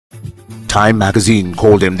Time magazine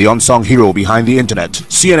called him the unsung hero behind the internet.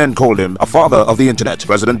 CNN called him a father of the internet.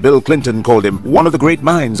 President Bill Clinton called him one of the great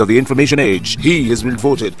minds of the information age. He has been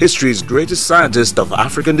voted history's greatest scientist of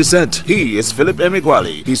African descent. He is Philip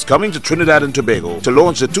Emeagwali. He's coming to Trinidad and Tobago to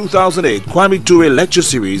launch the 2008 Kwame Ture lecture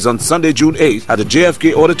series on Sunday, June 8th at the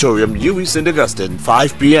JFK Auditorium, UWI St. Augustine,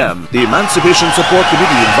 5 p.m. The Emancipation Support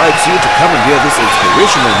Committee invites you to come and hear this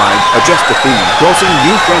inspirational mind address the theme, crossing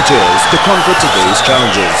new frontiers to conquer today's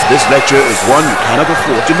challenges. This lecture is one you cannot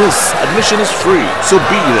afford to miss. Admission is free, so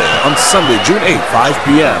be there on Sunday, June 8th, 5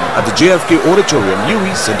 p.m. at the JFK Auditorium,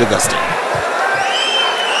 UWI St. Augustine.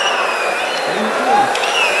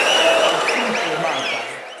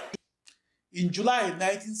 In July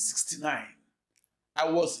 1969,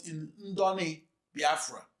 I was in Ndoni,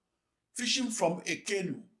 Biafra, fishing from a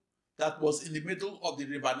canoe that was in the middle of the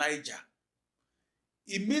River Niger.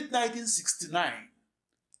 In mid-1969,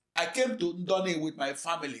 I came to Ndoni with my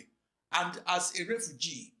family, and as a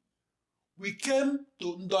refugee, we came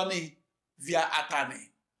to Ndoni via Atane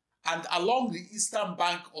and along the eastern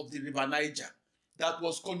bank of the River Niger that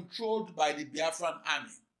was controlled by the Biafran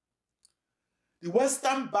army. The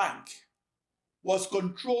western bank was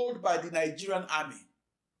controlled by the Nigerian army.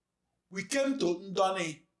 We came to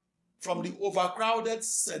Ndoni from the overcrowded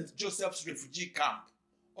St. Joseph's refugee camp,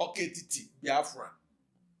 Oketiti, Biafra.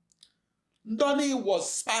 Ndoni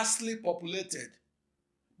was sparsely populated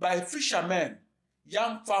by fishermen,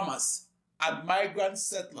 young farmers, and migrant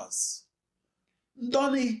settlers.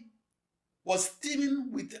 Ndoni was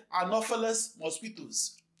teeming with Anopheles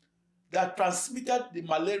mosquitoes that transmitted the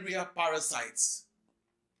malaria parasites.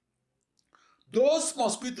 Those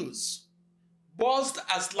mosquitoes buzzed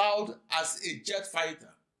as loud as a jet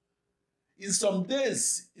fighter. In some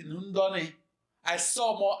days in Ndoni, I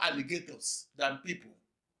saw more alligators than people.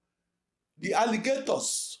 The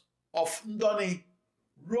alligators of Ndoni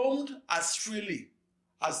roamed as freely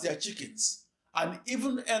as their chickens and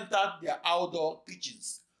even entered their outdoor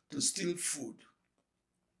kitchens to steal food.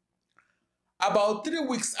 About 3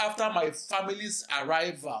 weeks after my family's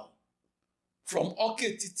arrival from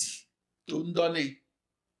Oketiti to Ndoni,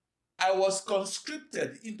 I was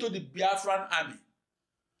conscripted into the Biafran army.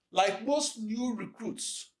 Like most new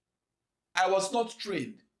recruits, I was not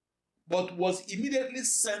trained, but was immediately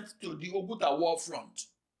sent to the Oguta war front.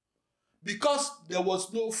 Because there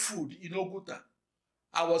was no food in Oguta,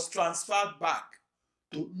 I was transferred back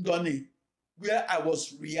to Ndoni, where I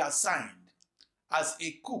was reassigned as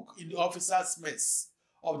a cook in the officers' mess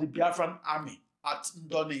of the Biafran army at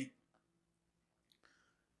Ndoni.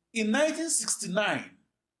 In 1969,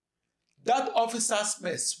 that officers'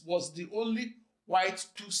 mess was the only white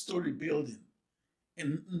two-story building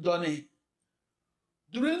in Ndoni.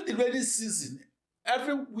 During the rainy season,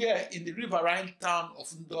 everywhere in the riverine town of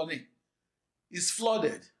Ndoni is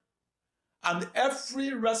flooded, and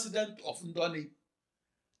every resident of Ndoni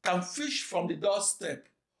can fish from the doorstep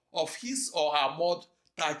of his or her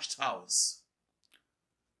mud-thatched house.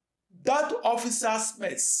 That officer's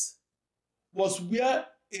mess was where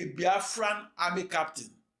a Biafran army captain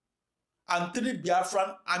and 3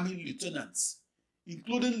 Biafran army lieutenants,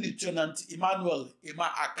 including Lieutenant Emmanuel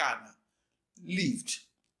Emma Akana, lived.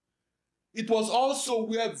 It was also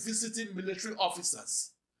where visiting military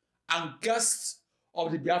officers and guests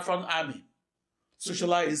of the Biafran army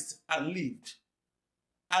socialized and lived,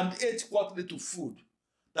 and ate what little food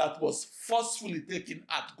that was forcefully taken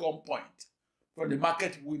at gunpoint from the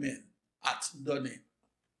market women at Ndoni.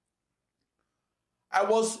 I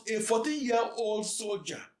was a 14-year-old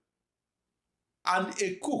soldier and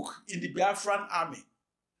a cook in the Biafran army.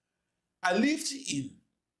 I lived in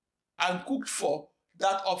and cooked for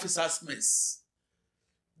that officer's mess.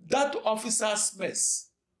 That officer's mess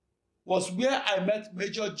was where I met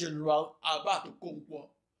Major General Albert Einstein.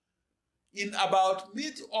 In about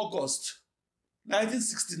mid-August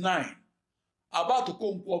 1969, Albert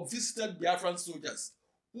Einstein visited Biafran soldiers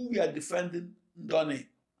who were defending Ndoni.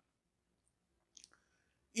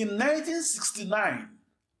 In 1969,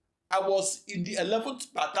 I was in the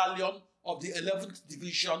 11th Battalion of the 11th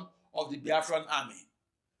Division of the Biafran Army.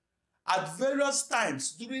 At various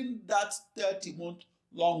times during that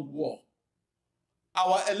 30-month-long war,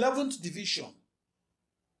 our 11th Division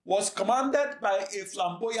was commanded by a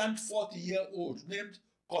flamboyant 40-year-old named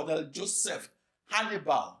Colonel Joseph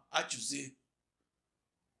Hannibal Achuze.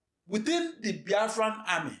 Within the Biafran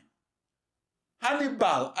Army,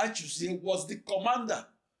 Hannibal Achuze was the commander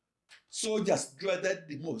soldiers dreaded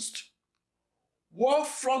the most. War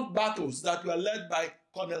front battles that were led by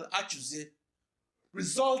Colonel Achuze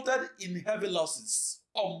resulted in heavy losses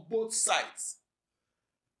on both sides.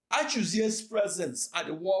 Achuze's presence at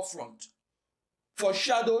the war front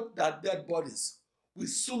foreshadowed that dead bodies will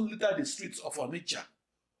soon litter the streets of Onitsha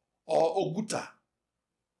or Oguta.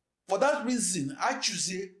 For that reason,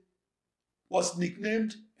 Achuzie was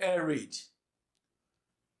nicknamed Air Raid.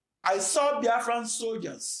 I saw Biafran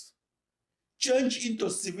soldiers change into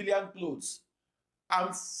civilian clothes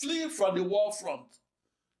and flee from the war front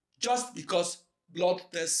just because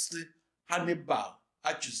bloodthirsty Hannibal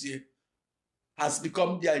Achuzie has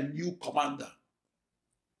become their new commander.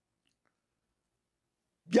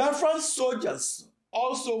 Biafran soldiers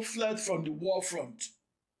also fled from the war front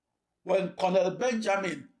when Colonel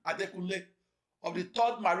Benjamin Adekunle of the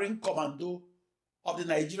 3rd Marine Commando of the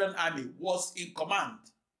Nigerian Army was in command.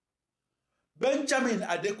 Benjamin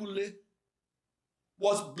Adekunle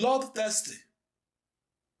was bloodthirsty.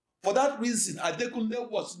 For that reason, Adekunle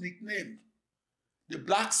was nicknamed the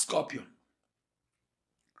Black Scorpion.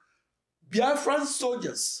 Biafran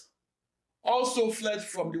soldiers also fled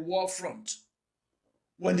from the war front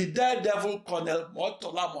when the daredevil Colonel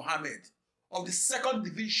Murtala Mohammed of the 2nd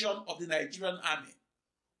Division of the Nigerian Army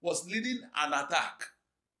was leading an attack.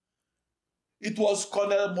 It was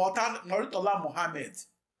Colonel Murtala Mohammed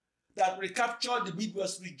that recaptured the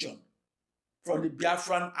Midwest region from the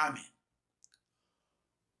Biafran army.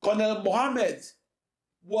 Colonel Mohammed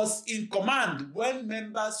was in command when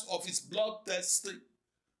members of his bloodthirsty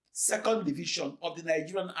 2nd Division of the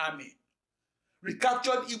Nigerian Army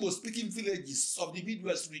recaptured Igbo-speaking villages of the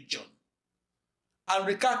Midwest region and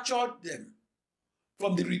recaptured them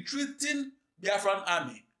from the retreating Biafran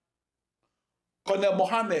army. Colonel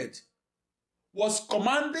Mohammed was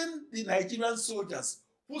commanding the Nigerian soldiers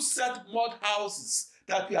who set mud houses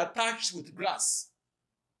that were thatched with grass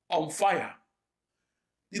on fire.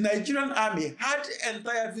 The Nigerian army had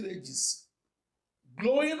entire villages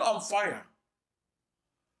glowing on fire.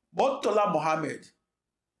 Murtala Mohammed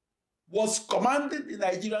was commanding the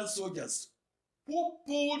Nigerian soldiers who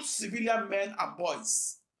pulled civilian men and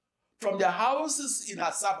boys from their houses in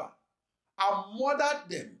Asaba and murdered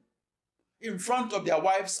them in front of their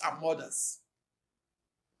wives and mothers.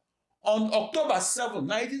 On October 7,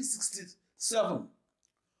 1967,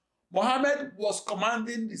 Mohammed was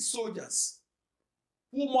commanding the soldiers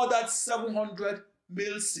who murdered 700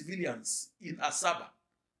 male civilians in Asaba.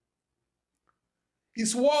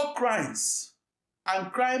 His war crimes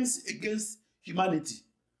and crimes against humanity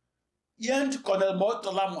earned Colonel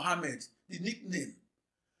Murtala Mohammed the nickname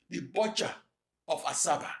the Butcher of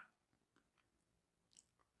Asaba.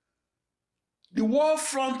 The war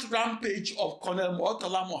front rampage of Colonel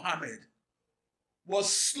Murtala Mohammed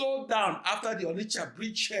was slowed down after the Onitsha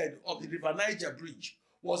bridgehead of the River Niger Bridge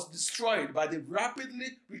was destroyed by the rapidly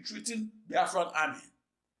retreating Biafran army.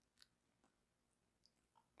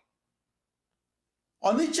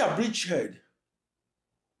 Onitsha bridgehead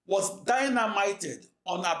was dynamited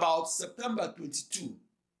on about September 22,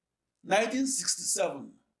 1967,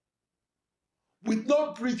 with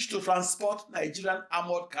no bridge to transport Nigerian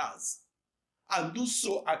armored cars and do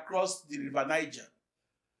so across the River Niger.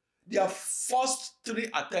 Their first 3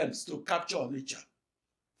 attempts to capture Onitsha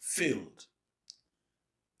failed.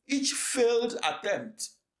 Each failed attempt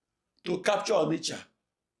to capture Onitsha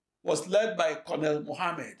was led by Colonel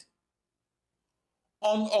Mohammed.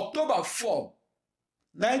 On October 4,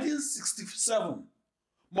 1967,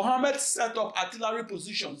 Mohammed set up artillery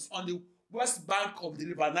positions on the west bank of the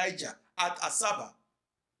River Niger at Asaba.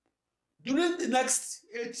 During the next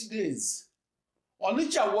 8 days,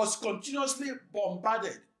 Onitsha was continuously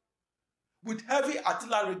bombarded with heavy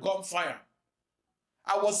artillery gunfire.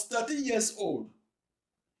 I was 13 years old.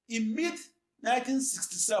 In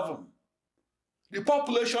mid-1967, the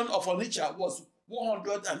population of Onitsha was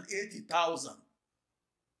 180,000.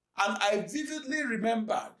 And I vividly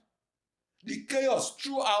remembered the chaos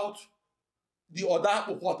throughout the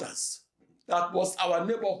Odapo quarters that was our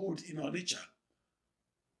neighborhood in Onitsha.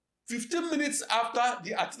 15 minutes after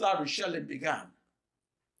the artillery shelling began,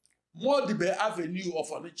 Modibe Avenue of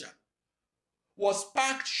Onitsha was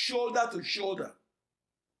packed shoulder to shoulder.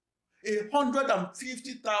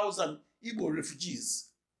 150,000 Igbo refugees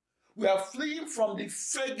were fleeing from the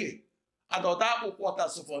Fege and Odapo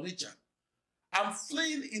quarters of Onitsha and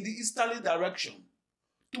fleeing in the easterly direction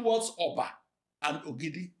towards Oba and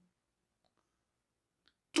Ogidi.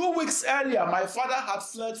 2 weeks earlier, my father had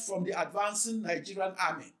fled from the advancing Nigerian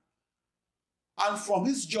army and from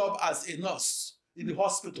his job as a nurse in the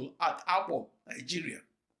hospital at Akpo, Nigeria.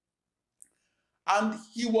 And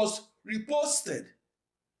he was reposted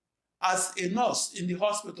as a nurse in the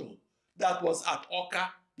hospital that was at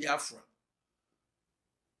Oka, Biafra.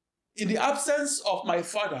 In the absence of my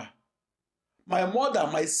father, my mother,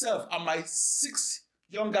 myself, and my 6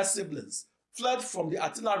 younger siblings fled from the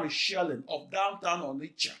artillery shelling of downtown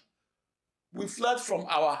Onitsha. We fled from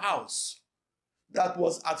our house that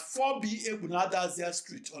was at 4B Egbunadazia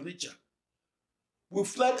Street, Onitsha. We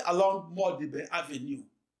fled along Modibe Avenue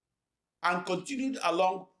and continued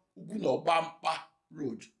along Ugunobampa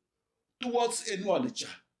Road towards Enu Onitsha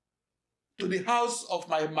to the house of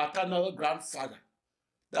my maternal grandfather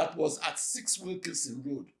that was at 6 Wilkinson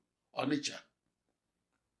Road, Onitsha.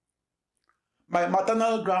 My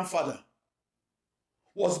maternal grandfather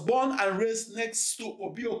was born and raised next to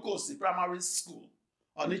Obiokosi Primary School,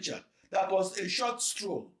 Onitsha. That was a short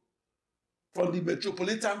stroll from the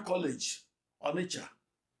Metropolitan College, Onitsha.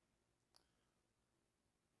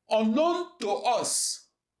 Unknown to us,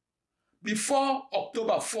 before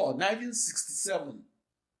October 4, 1967,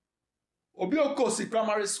 Obiokosi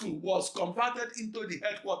Primary School was converted into the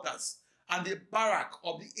headquarters and the barrack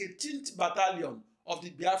of the 18th Battalion of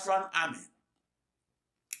the Biafran Army.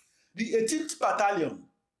 The 18th Battalion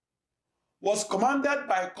was commanded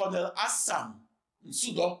by Colonel Assam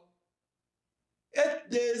Nsudo. 8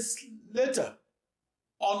 days later,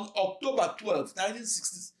 on October 12,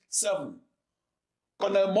 1967,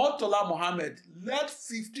 Colonel Murtala Mohammed led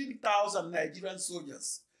 15,000 Nigerian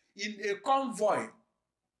soldiers in a convoy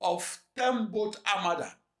of 10-boat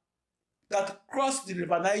armada that crossed the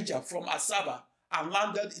River Niger from Asaba and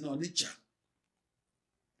landed in Onitsha.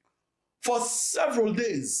 For several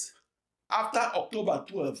days after October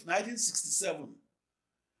 12, 1967,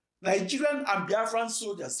 Nigerian and Biafran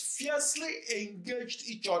soldiers fiercely engaged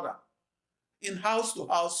each other in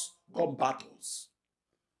house-to-house gun battles.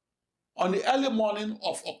 On the early morning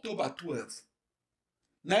of October 12,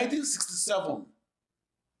 1967,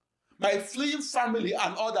 my fleeing family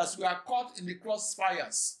and others were caught in the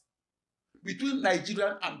crossfires between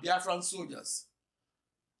Nigerian and Biafran soldiers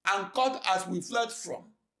and caught as we fled from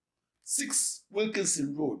 6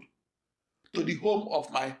 Wilkinson Road to the home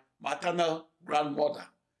of my maternal grandmother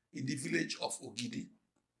in the village of Ogidi.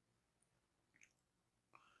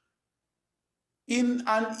 In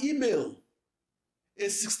an email, a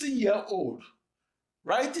 16-year-old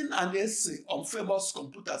writing an essay on famous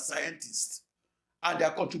computer scientists and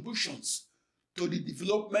their contributions to the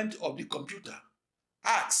development of the computer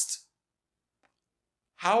asked,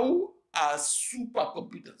 how are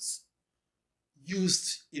supercomputers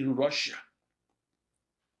used in Russia?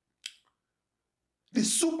 The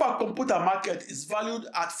supercomputer market is valued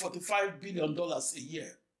at $45 billion a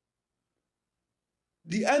year.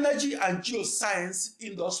 The energy and geoscience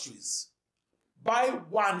industries buy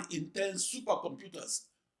 1 in 10 supercomputers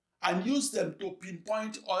and use them to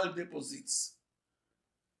pinpoint oil deposits.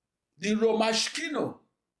 The Romashkino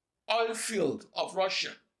oil field of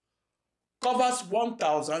Russia covers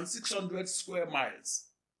 1,600 square miles.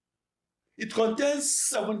 It contains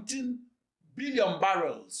 17 billion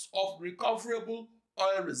barrels of recoverable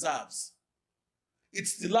oil reserves.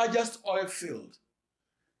 It's the largest oil field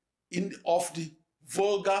of the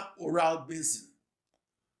Volga-Ural Basin.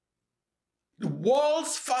 The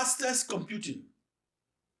world's fastest computing,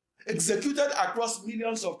 executed across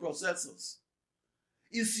millions of processors,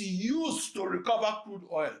 is used to recover crude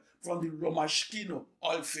oil from the Romashkino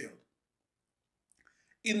oil field.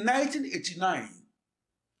 In 1989,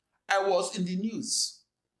 I was in the news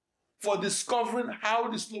for discovering how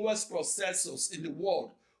the slowest processors in the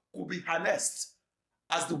world could be harnessed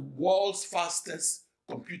as the world's fastest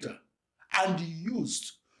computer and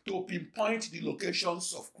used to pinpoint the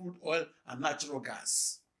locations of crude oil and natural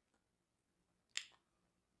gas.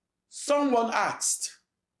 Someone asked,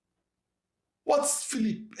 what's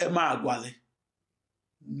Philip Emeagwali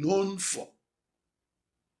known for?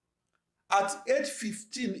 At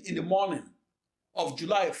 8:15 in the morning of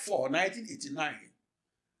July 4, 1989,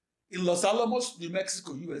 in Los Alamos, New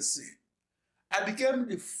Mexico, USA, I became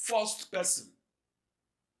the first person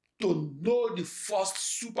to know the first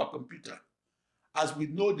supercomputer as we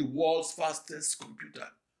know the world's fastest computer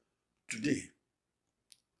today.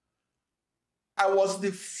 I was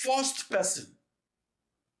the first person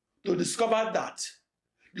to discover that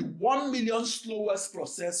the 1 million slowest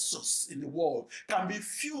processors in the world can be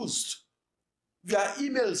fused via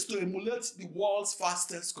emails to emulate the world's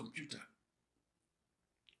fastest computer.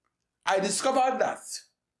 I discovered that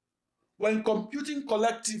when computing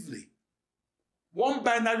collectively, 1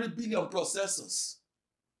 binary billion processors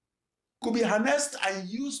could be harnessed and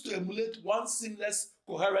used to emulate one seamless,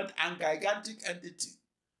 coherent, and gigantic entity.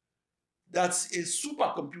 That's a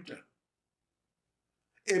supercomputer.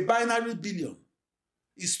 A binary billion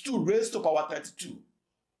is 2 raised to power 32,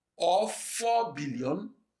 or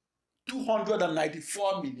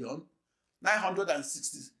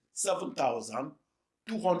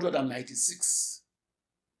 4,294,967,296.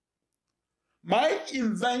 My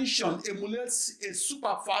invention emulates a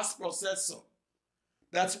super fast processor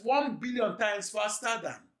that's 1 billion times faster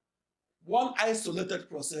than one isolated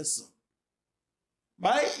processor.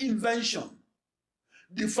 My invention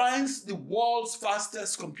defines the world's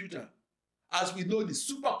fastest computer as we know the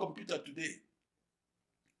supercomputer today.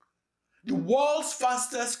 The world's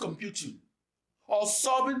fastest computing, or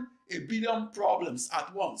solving a billion problems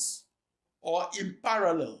at once or in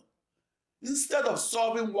parallel, instead of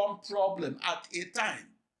solving one problem at a time,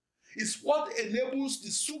 is what enables the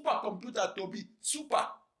supercomputer to be super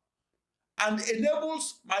and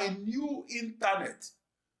enables my new internet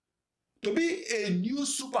to be a new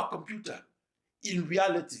supercomputer in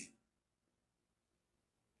reality.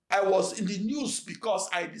 I was in the news because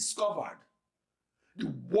I discovered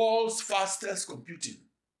the world's fastest computing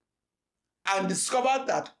and discovered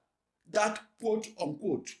that quote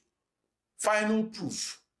unquote final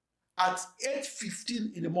proof at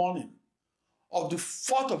 8:15 in the morning of the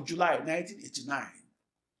 4th of July 1989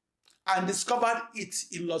 and discovered it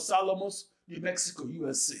in Los Alamos, New Mexico,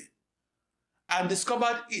 USA, and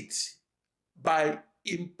discovered it by,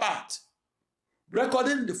 in part,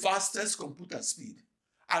 recording the fastest computer speed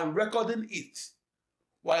and recording it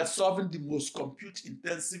while solving the most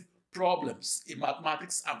compute-intensive problems in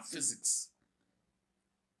mathematics and physics.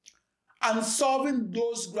 And solving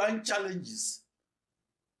those grand challenges,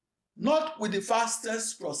 not with the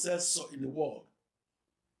fastest processor in the world,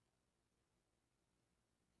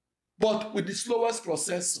 but with the slowest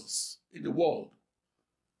processors in the world,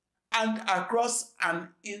 and across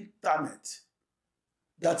an internet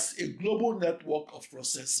that's a global network of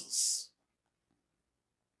processors.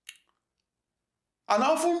 An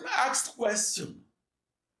often asked question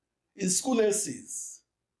in school essays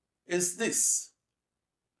is this: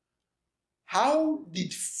 how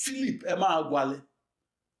did Philip Emeagwali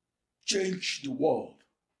change the world?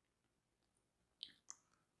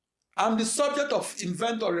 I'm the subject of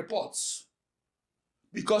inventor reports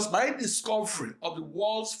because my discovery of the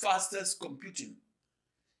world's fastest computing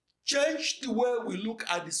changed the way we look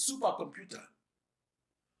at the supercomputer.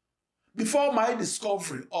 Before my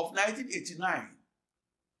discovery of 1989,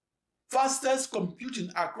 fastest computing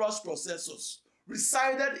across processors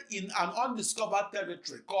resided in an undiscovered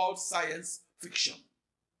territory called science fiction.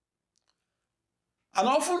 An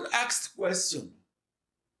often asked question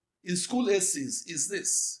in school essays is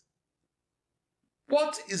this: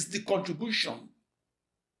 what is the contribution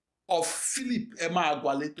of Philip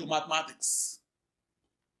Emeagwali to mathematics?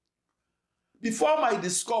 Before my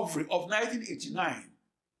discovery of 1989,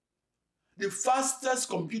 the fastest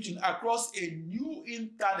computing across a new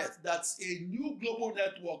internet, that's a new global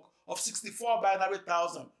network of 64 binary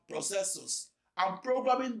thousand processors, and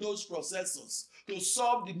programming those processors to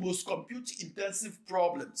solve the most compute-intensive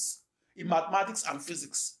problems in mathematics and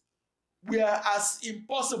physics, were as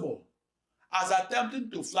impossible as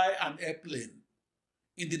attempting to fly an airplane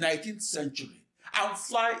in the 19th century and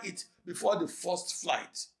fly it before the first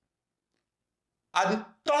flight. At the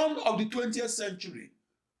turn of the 20th century,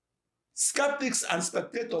 skeptics and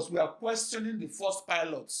spectators were questioning the first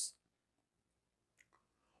pilots.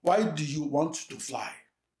 Why do you want to fly?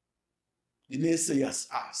 The naysayers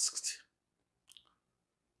asked.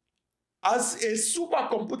 As a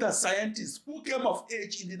supercomputer scientist who came of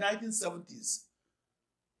age in the 1970s,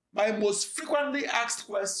 my most frequently asked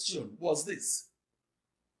question was this: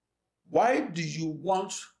 why do you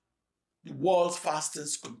want the world's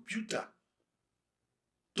fastest computer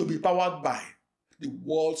to be powered by the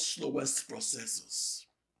world's slowest processors?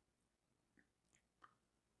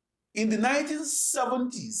 In the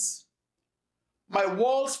 1970s, my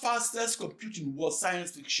world's fastest computing was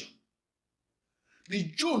science fiction. The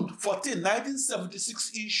June 14,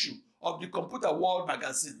 1976 issue of the Computer World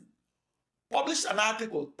magazine published an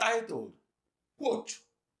article titled, quote,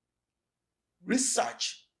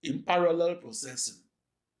 "Research in Parallel Processing,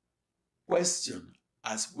 questioned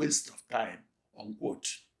as waste of time,"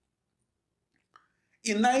 unquote.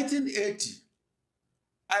 In 1980,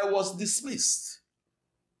 I was dismissed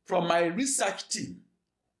from my research team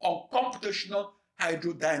on computational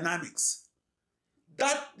hydrodynamics.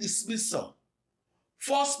 That dismissal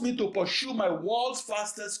forced me to pursue my world's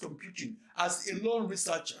fastest computing as a lone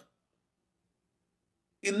researcher.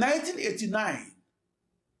 In 1989,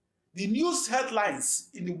 the news headlines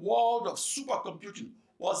in the world of supercomputing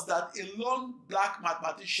was that a lone black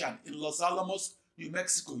mathematician in Los Alamos, New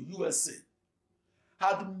Mexico, USA,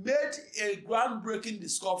 had made a groundbreaking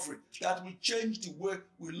discovery that will change the way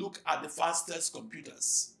we look at the fastest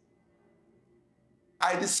computers.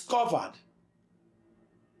 I discovered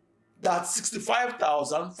that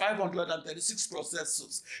 65,536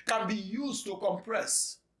 processors can be used to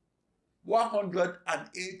compress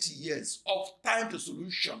 180 years of time to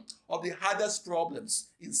solution of the hardest problems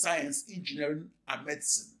in science, engineering, and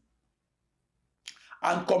medicine,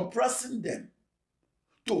 and compressing them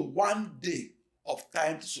to 1 day of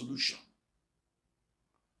time to solution.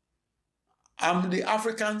 I'm the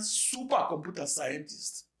African supercomputer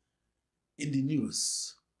scientist in the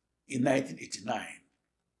news in 1989.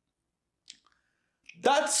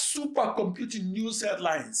 That supercomputing news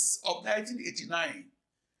headlines of 1989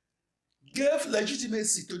 gave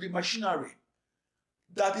legitimacy to the machinery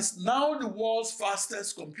that is now the world's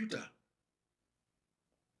fastest computer.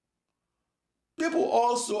 People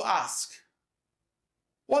also ask,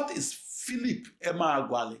 what is Philip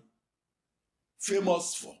Emeagwali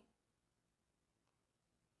famous for?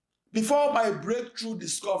 Before my breakthrough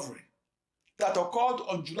discovery that occurred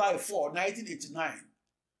on July 4, 1989,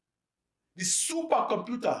 the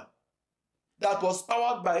supercomputer that was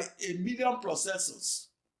powered by 1 million processors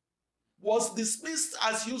was dismissed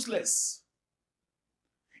as useless.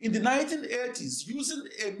 In the 1980s, using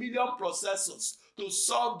 1 million processors to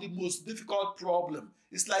solve the most difficult problem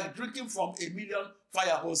is like drinking from 1 million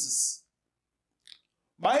fire hoses.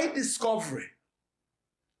 My discovery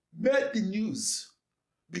made the news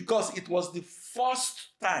because it was the first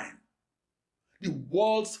time the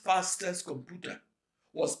world's fastest computer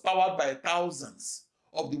was powered by thousands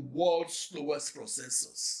of the world's slowest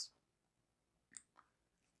processors.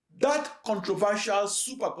 That controversial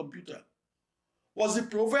supercomputer was the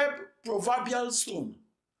proverbial stone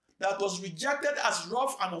that was rejected as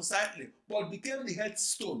rough and unsightly, but became the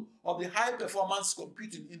headstone of the high-performance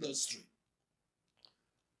computing industry.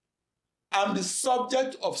 I'm the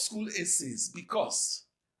subject of school essays because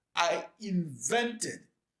I invented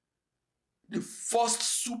the first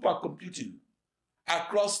supercomputing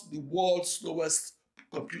across the world's slowest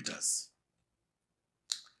computers.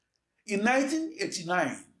 In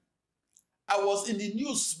 1989, I was in the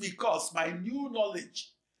news because my new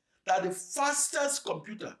knowledge that the fastest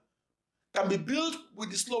computer can be built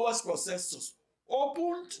with the slowest processors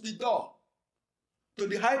opened the door to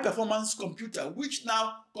the high-performance computer, which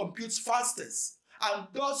now computes fastest and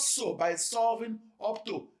does so by solving up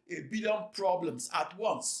to 1 billion problems at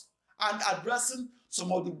once and addressing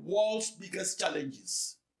some of the world's biggest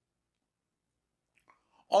challenges.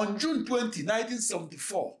 On June 20,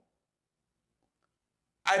 1974,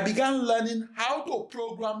 I began learning how to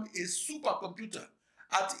program a supercomputer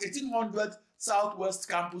at 1800 Southwest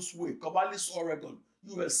Campus Way, Corvallis, Oregon,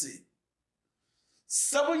 USA.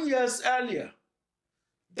 7 years earlier,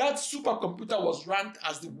 that supercomputer was ranked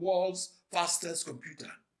as the world's fastest computer.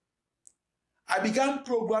 I began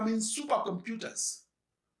programming supercomputers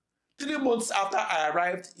 3 months after I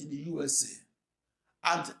arrived in the USA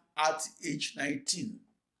and at age 19.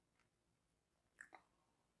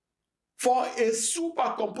 For a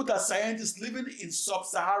supercomputer scientist living in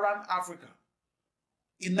sub-Saharan Africa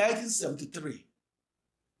in 1973,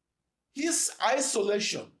 his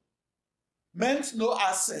isolation meant no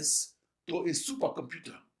access to a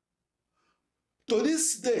supercomputer. To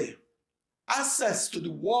this day, access to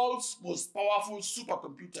the world's most powerful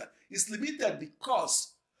supercomputer is limited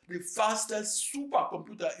because the fastest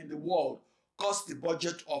supercomputer in the world cost the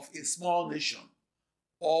budget of a small nation,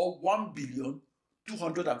 or $1.25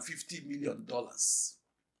 billion.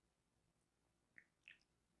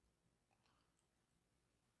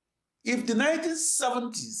 If the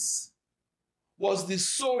 1970s was the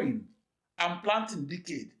sowing and planting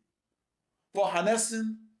decade for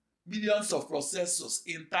harnessing millions of processors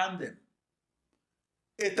in tandem,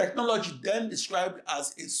 a technology then described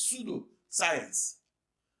as a pseudo-science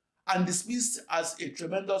and dismissed as a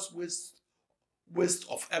tremendous waste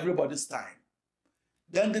of everybody's time,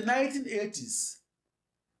 then the 1980s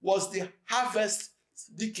was the harvest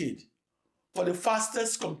decade for the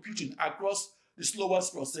fastest computing across the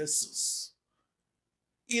slowest processors.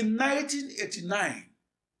 In 1989,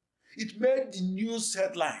 it made the news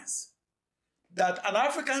headlines that an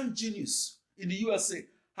African genius in the USA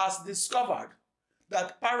has discovered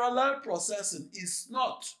that parallel processing is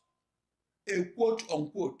not a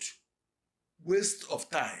quote-unquote waste of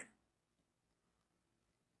time.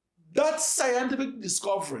 That scientific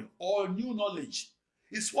discovery or new knowledge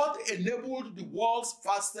is what enabled the world's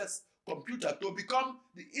fastest computer to become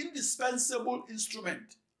the indispensable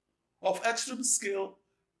instrument of extreme scale,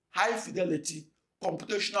 high fidelity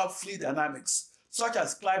computational fluid dynamics, such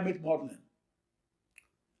as climate modeling.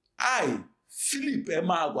 I, Philip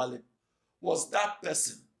Emeagwali, was that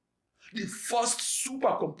person, the first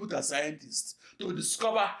supercomputer scientist to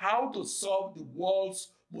discover how to solve the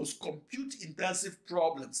world's most compute-intensive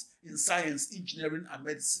problems in science, engineering, and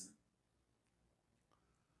medicine.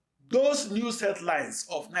 Those news headlines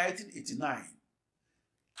of 1989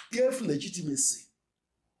 gave legitimacy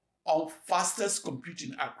on fastest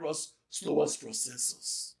computing across slowest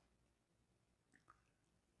processors.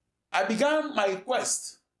 I began my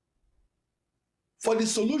quest for the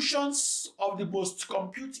solutions of the most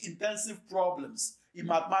compute-intensive problems in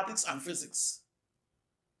mathematics and physics.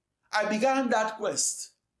 I began that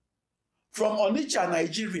quest from Onitsha,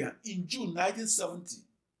 Nigeria in June 1970.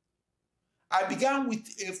 I began with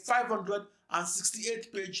a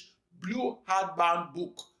 568-page blue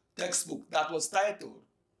hardbound textbook that was titled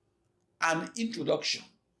An Introduction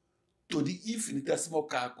to the Infinitesimal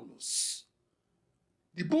Calculus.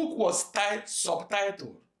 The book was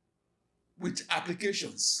subtitled with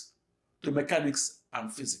Applications to Mechanics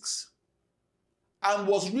and Physics and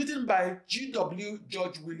was written by G.W.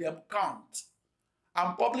 George William Count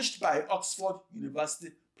and published by Oxford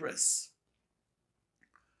University Press.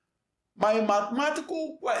 My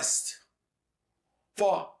mathematical quest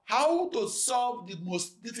for how to solve the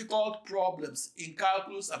most difficult problems in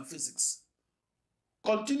calculus and physics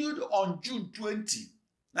continued on June 20,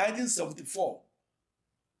 1974,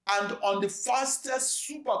 and on the fastest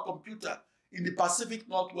supercomputer in the Pacific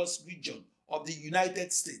Northwest region of the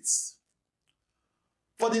United States.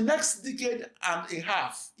 For the next decade and a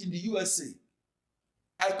half in the USA,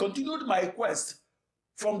 I continued my quest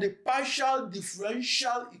from the partial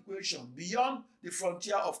differential equation beyond the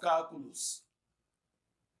frontier of calculus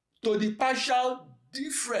to the partial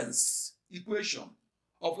difference equation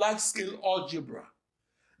of large-scale algebra.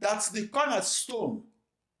 That's the cornerstone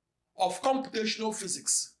of computational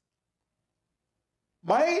physics.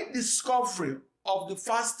 My discovery of the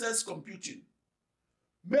fastest computing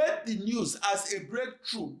made the news as a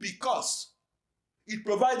breakthrough because it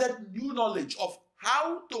provided new knowledge of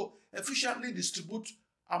how to efficiently distribute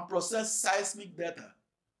and process seismic data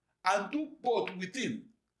and do both within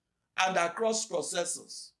and across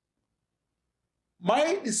processors.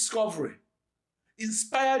 My discovery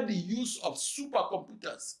inspired the use of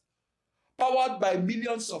supercomputers powered by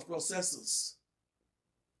millions of processors.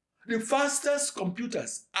 The fastest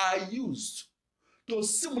computers are used to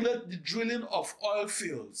simulate the drilling of oil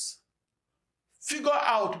fields, figure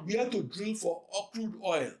out where to drill for crude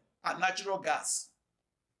oil and natural gas,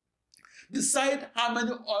 decide how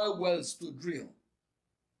many oil wells to drill,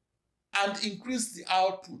 and increase the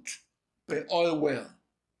output per oil well.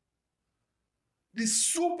 The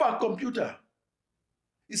supercomputer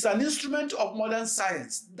is an instrument of modern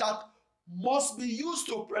science that must be used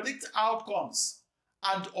to predict outcomes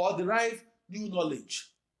and or derive new knowledge.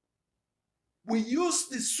 We use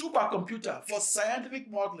the supercomputer for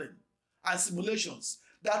scientific modeling and simulations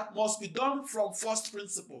that must be done from first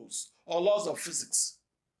principles or laws of physics.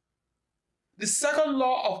 The second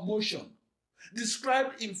law of motion,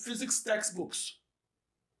 described in physics textbooks,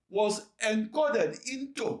 was encoded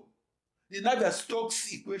into the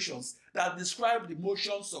Navier-Stokes equations that describe the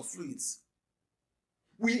motions of fluids.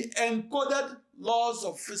 We encoded laws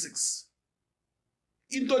of physics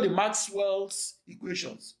into the Maxwell's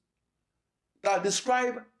equations that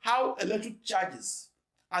describe how electric charges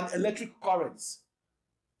and electric currents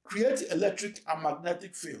create electric and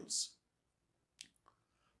magnetic fields.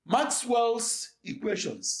 Maxwell's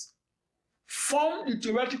equations form the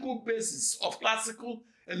theoretical basis of classical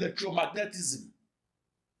electromagnetism.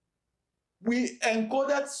 We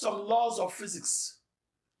encoded some laws of physics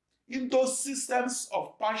into systems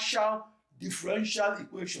of partial differential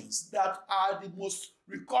equations that are the most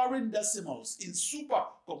recurring decimals in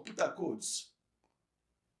supercomputer codes.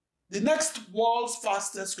 The next world's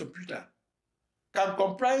fastest computer can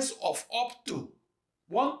comprise of up to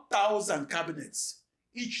 1,000 cabinets,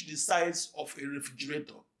 each the size of a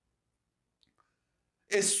refrigerator.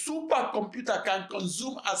 A supercomputer can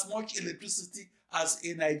consume as much electricity as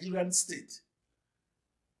a Nigerian state.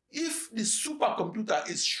 If the supercomputer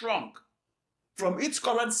is shrunk from its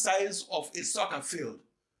current size of a soccer field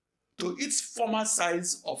to its former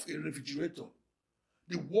size of a refrigerator,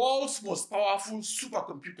 the world's most powerful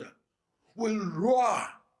supercomputer will roar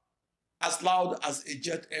as loud as a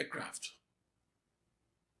jet aircraft.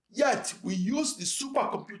 Yet, we use the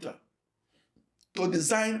supercomputer to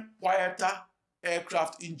design quieter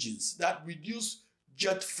aircraft engines that reduce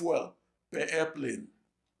jet fuel per airplane.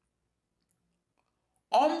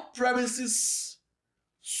 On-premises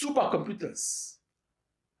supercomputers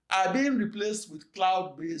are being replaced with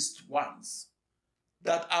cloud-based ones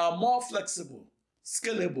that are more flexible,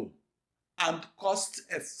 scalable, and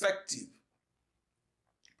cost-effective.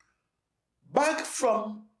 Back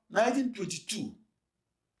from 1922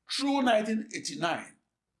 through 1989,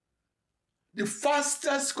 the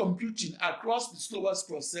fastest computing across the slowest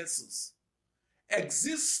processors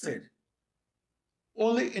existed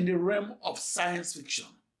only in the realm of science fiction.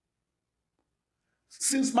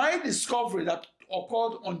 Since my discovery that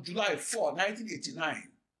occurred on July 4, 1989,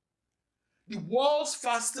 the world's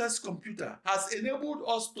fastest computer has enabled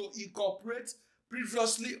us to incorporate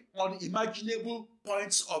previously unimaginable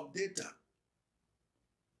points of data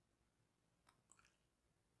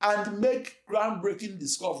and make groundbreaking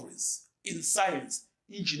discoveries in science,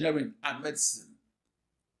 engineering, and medicine.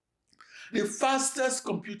 The fastest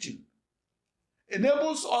computing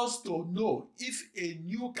enables us to know if a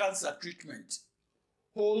new cancer treatment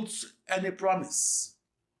holds any promise,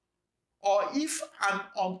 or if an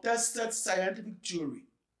untested scientific theory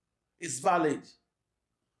is valid.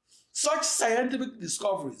 Such scientific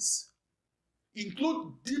discoveries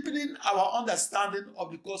include deepening our understanding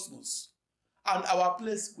of the cosmos and our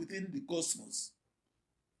place within the cosmos.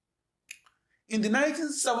 In the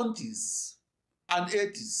 1970s and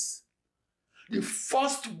 80s, the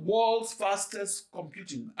first world's fastest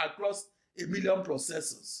computing across 1 million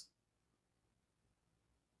processors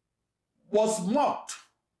was mocked,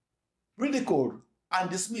 ridiculed, and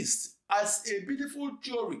dismissed as a beautiful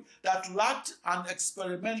theory that lacked an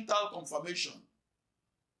experimental confirmation.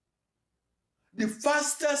 The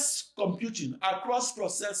fastest computing across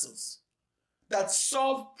processors that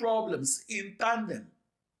solved problems in tandem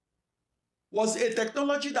was a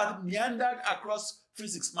technology that meandered across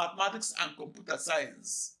physics, mathematics, and computer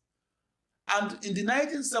science. And in the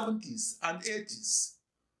 1970s and 80s,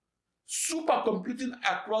 supercomputing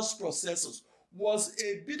across processors was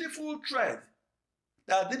a beautiful thread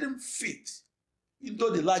that didn't fit into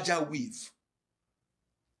the larger weave.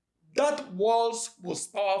 That world's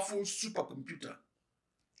most powerful supercomputer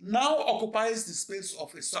now occupies the space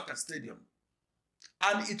of a soccer stadium,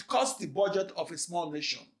 and it costs the budget of a small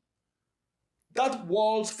nation. That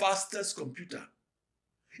world's fastest computer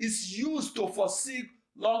is used to foresee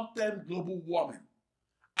long-term global warming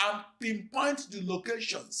and pinpoint the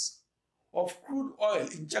locations of crude oil,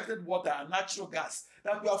 injected water, and natural gas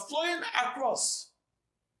that were flowing across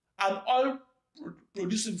an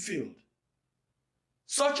oil-producing field.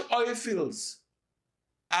 Such oil fields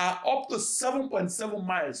are up to 7.7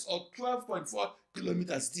 miles or 12.4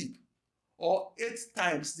 kilometers deep, or 8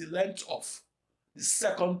 times the length of the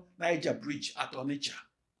second Niger Bridge at Onitsha.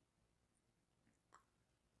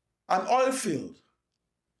 An oil field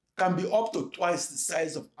can be up to twice the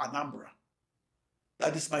size of Anambra.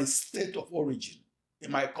 That is my state of origin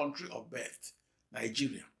in my country of birth,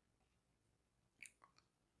 Nigeria.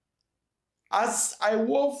 As I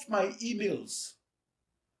wove my emails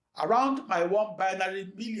around my 1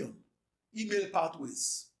 binary million email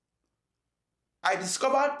pathways, I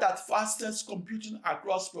discovered that fastest computing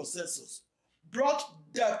across processors brought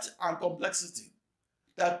depth and complexity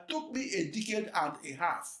that took me a decade and a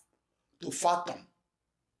half to fathom.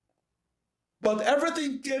 But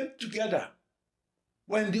everything came together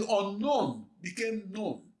when the unknown became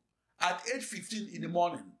known at 8:15 in the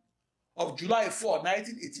morning of July 4,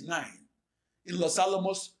 1989 in Los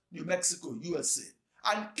Alamos, New Mexico, USA,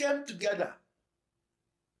 and came together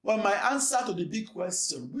when my answer to the big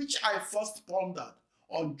question, which I first pondered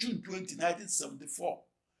on June 20, 1974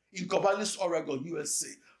 in Corvallis, Oregon, USA,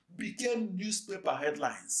 became newspaper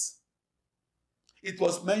headlines. It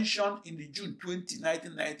was mentioned in the June 20,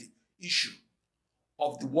 1990 issue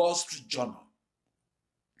of the Wall Street Journal.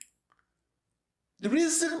 The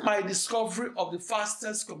reason my discovery of the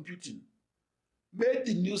fastest computing made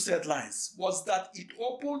the news headlines was that it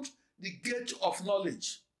opened the gate of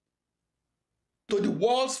knowledge to the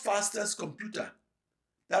world's fastest computer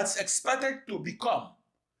that's expected to become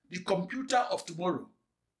the computer of tomorrow.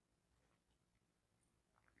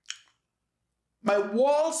 My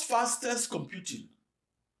world's fastest computing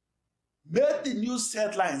made the news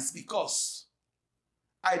headlines because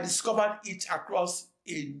I discovered it across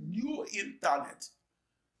a new internet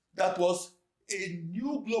that was a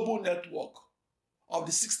new global network of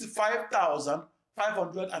the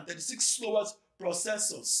 65,536 slowest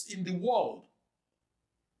processors in the world.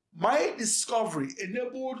 My discovery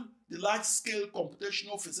enabled the large-scale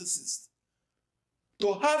computational physicists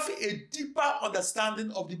to have a deeper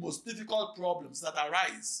understanding of the most difficult problems that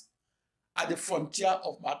arise at the frontier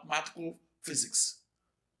of mathematical physics,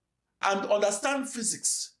 and understand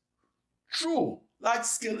physics through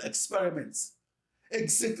large-scale experiments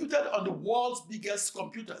executed on the world's biggest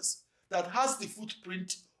computers that has the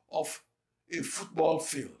footprint of a football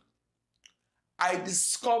field. I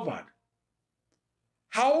discovered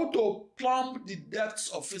how to plumb the depths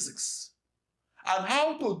of physics and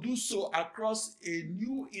how to do so across a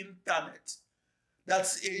new internet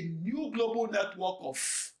that's a new global network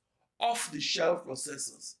of off-the-shelf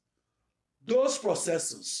processors Those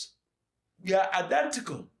processors were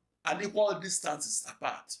identical and equal distances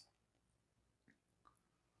apart.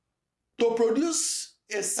 To produce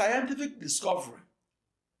a scientific discovery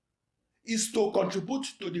is to contribute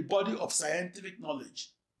to the body of scientific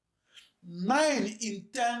knowledge. 9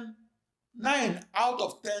 out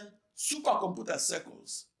of 10 supercomputer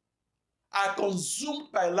cycles are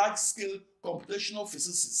consumed by large-scale computational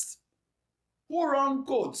physicists who run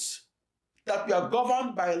codes that were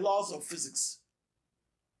governed by laws of physics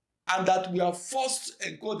and that were first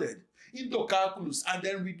encoded into calculus and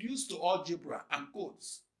then reduced to algebra and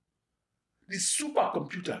codes. The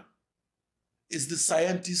supercomputer is the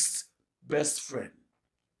scientist's best friend.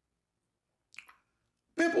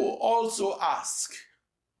 People also ask,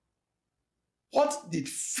 what did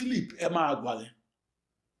Philip Emeagwali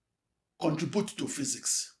contribute to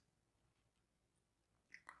physics?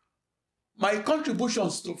 My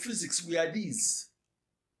contributions to physics were these.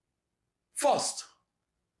 First,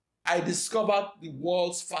 I discovered the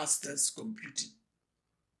world's fastest computing.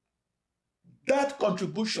 That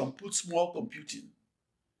contribution puts more computing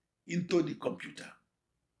into the computer.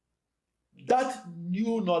 That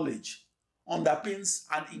new knowledge underpins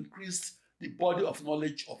and increased the body of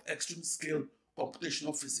knowledge of extreme-scale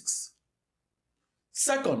computational physics.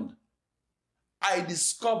 Second, I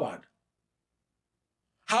discovered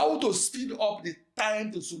how to speed up the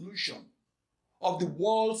time to solution of the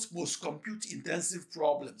world's most compute-intensive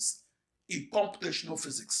problems in computational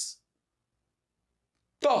physics.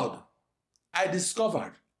 Third, I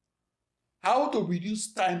discovered how to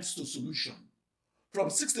reduce times to solution from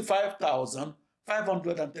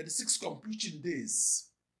 65,536 computing days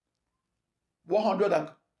to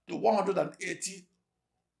 180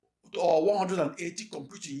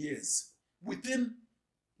 computing years within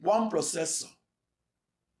one processor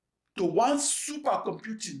to one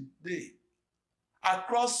supercomputing day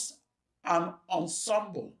across an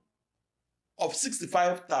ensemble of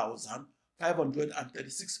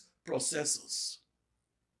 65,536 processors.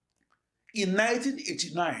 In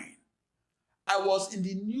 1989, I was in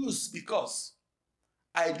the news because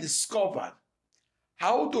I discovered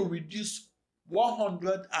how to reduce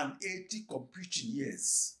 180 computing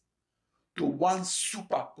years to one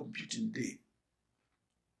supercomputing day.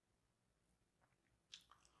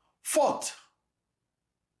 Fourth,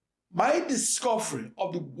 my discovery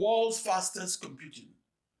of the world's fastest computing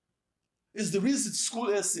is the reason for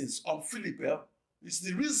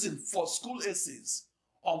school essays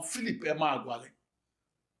on Philip Emeagwali.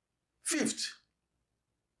 Fifth,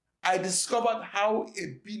 I discovered how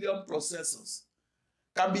 1 billion processors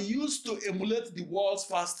can be used to emulate the world's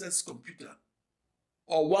fastest computer,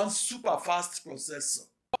 or one super fast processor.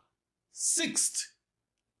 Sixth,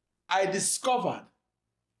 I discovered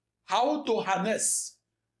how to harness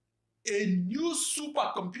a new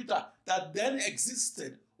supercomputer that then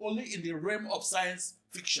existed only in the realm of science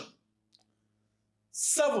fiction.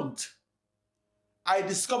 Seventh, I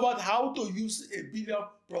discovered how to use 1 billion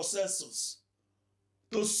processors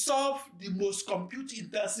to solve the most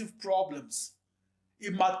compute-intensive problems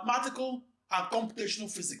in mathematical and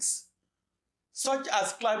computational physics, such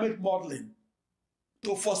as climate modeling,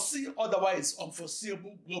 to foresee otherwise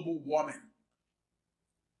unforeseeable global warming.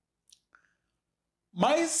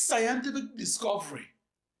 My scientific discovery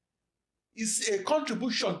is a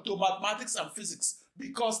contribution to mathematics and physics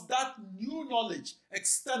because that new knowledge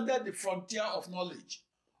extended the frontier of knowledge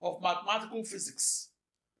of mathematical physics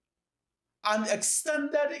and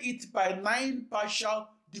extended it by 9 partial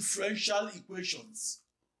differential equations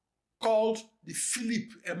called the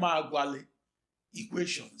Philip Emeagwali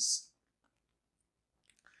equations.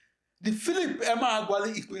 The Philip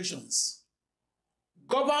Emeagwali equations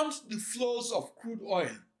governed the flows of crude oil,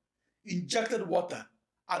 injected water,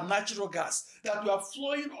 and natural gas that were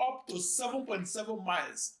flowing up to 7.7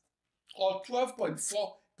 miles or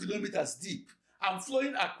 12.4 kilometers deep and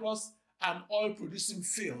flowing across an oil-producing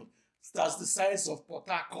field that's the size of Port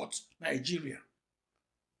Harcourt, Nigeria.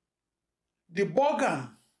 The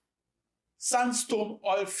Bogan sandstone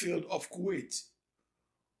oil field of Kuwait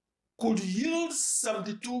could yield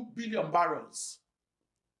 72 billion barrels.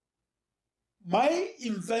 My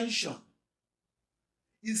invention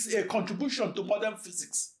is a contribution to modern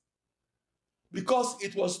physics because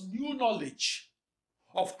it was new knowledge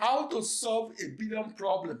of how to solve 1 billion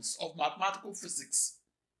problems of mathematical physics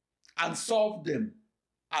and solve them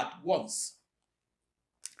at once.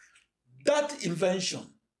 That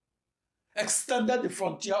invention extended the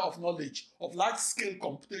frontier of knowledge of large-scale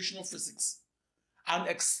computational physics and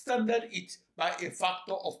extended it by a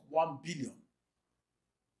factor of 1 billion.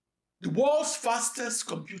 The world's fastest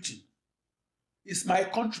computing is my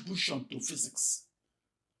contribution to physics.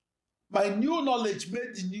 My new knowledge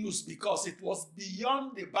made the news because it was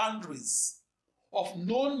beyond the boundaries of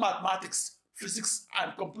known mathematics, physics,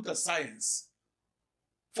 and computer science.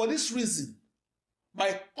 For this reason,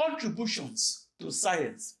 my contributions to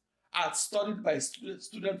science are studied by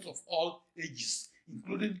students of all ages,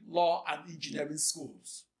 including law and engineering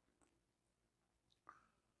schools.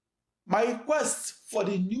 My quest for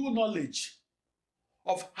the new knowledge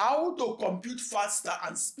of how to compute faster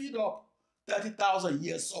and speed up 30,000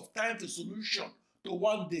 years of time to solution to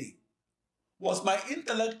one day was my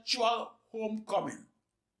intellectual homecoming.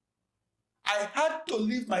 I had to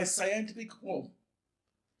leave my scientific home,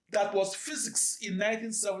 that was physics, in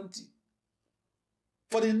 1970.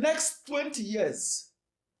 For the next 20 years,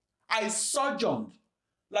 I sojourned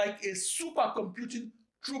like a supercomputing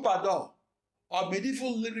troubadour or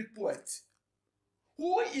medieval lyric poet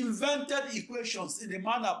who invented equations in the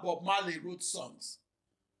manner Bob Marley wrote songs.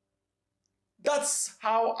 That's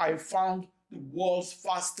how I found the world's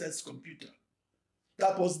fastest computer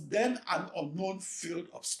that was then an unknown field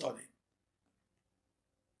of study.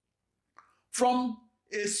 From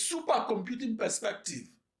a supercomputing perspective,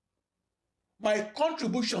 my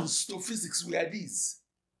contributions to physics were these.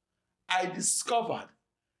 I discovered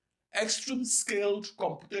extreme-scaled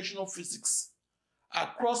computational physics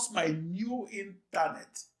across my new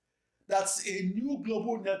internet. That's a new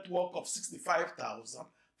global network of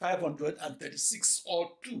 65,536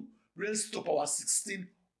 or 2 raised to power 16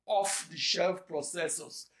 off-the-shelf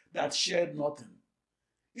processors that shared nothing.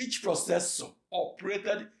 Each processor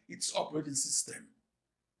operated its operating system.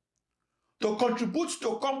 To contribute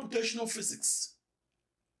to computational physics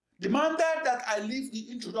demanded that I leave the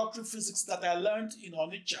introductory physics that I learned in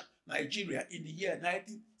Onitsha, Nigeria in the year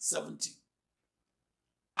 1970,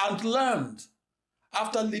 and learned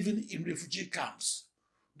after living in refugee camps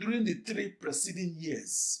during the 3 preceding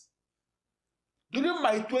years. During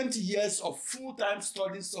my 20 years of full-time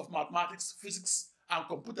studies of mathematics, physics, and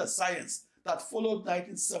computer science that followed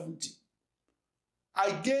 1970,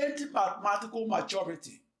 I gained mathematical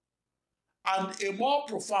maturity and a more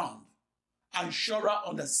profound and surer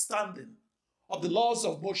understanding of the laws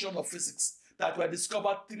of motion of physics that were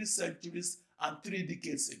discovered 3 centuries and 3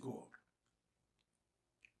 decades ago.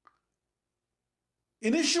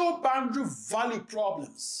 Initial boundary value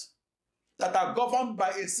problems that are governed by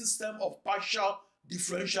a system of partial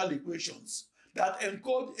differential equations that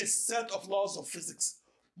encode a set of laws of physics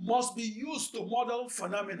must be used to model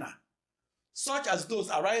phenomena such as those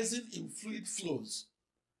arising in fluid flows,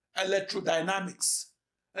 electrodynamics,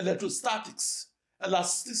 electrostatics,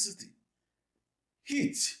 elasticity,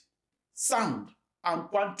 heat, sound, and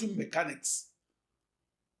quantum mechanics.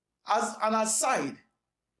 As an aside,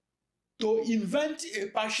 to invent a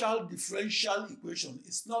partial differential equation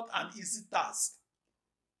is not an easy task.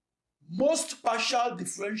 Most partial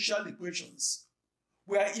differential equations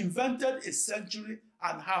were invented a century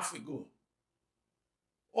and a half ago.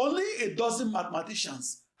 Only a dozen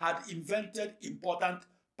mathematicians had invented important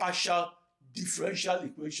partial differential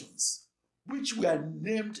equations, which were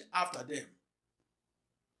named after them.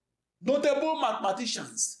 Notable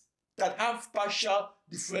mathematicians that have partial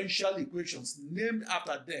differential equations named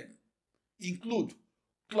after them include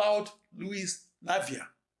Claude Louis Navier,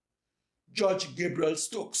 George Gabriel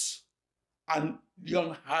Stokes, and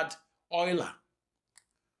Leonhard Euler.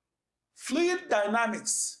 Fluid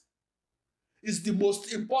dynamics is the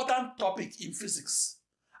most important topic in physics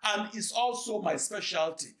and is also my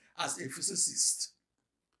specialty as a physicist.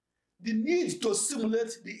 The need to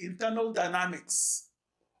simulate the internal dynamics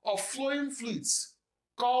of flowing fluids,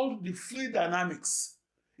 called the fluid dynamics,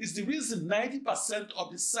 is the reason 90%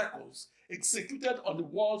 of the circles executed on the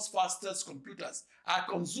world's fastest computers are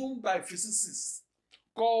consumed by physicists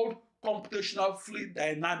called computational fluid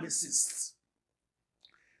dynamicists.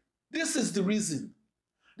 This is the reason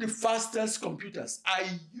the fastest computers are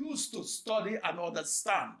used to study and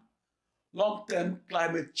understand long-term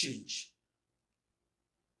climate change.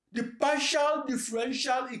 The partial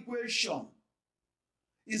differential equation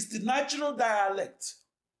is the natural dialect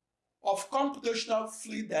of computational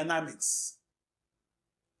fluid dynamics.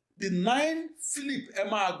 The 9 Philip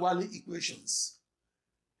Emeagwali equations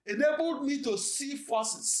enabled me to see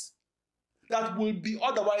forces that will be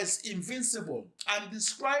otherwise invincible and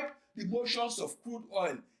describe the motions of crude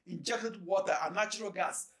oil, injected water, and natural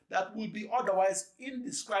gas that will be otherwise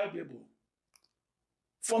indescribable.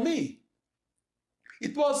 For me,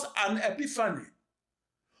 it was an epiphany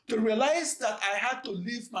to realize that I had to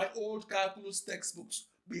leave my old calculus textbooks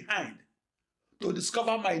behind to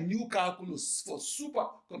discover my new calculus for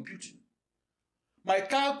supercomputing. My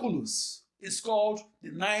calculus is called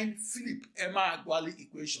the 9 Philip Emeagwali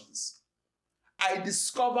equations. I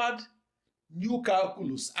discovered new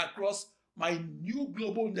calculus across my new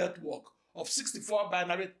global network of 64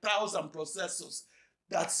 binary 1,000 processors.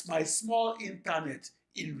 That's my small internet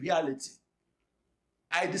in reality.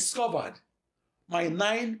 I discovered my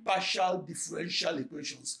 9 partial differential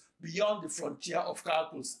equations beyond the frontier of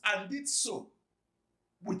calculus, and did so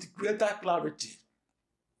with greater clarity.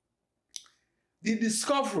 The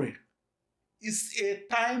discovery is a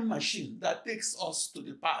time machine that takes us to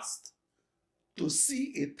the past to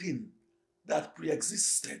see a thing that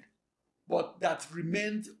pre-existed but that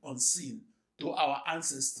remained unseen to our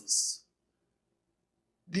ancestors.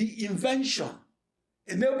 The invention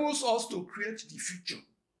enables us to create the future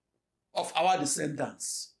of our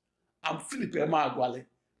descendants. I'm Philip Emeagwali.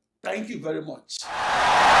 Thank you very much.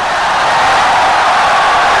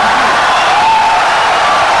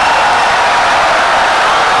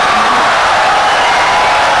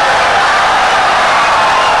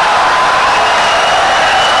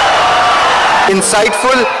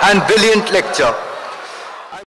 Insightful and brilliant lecture.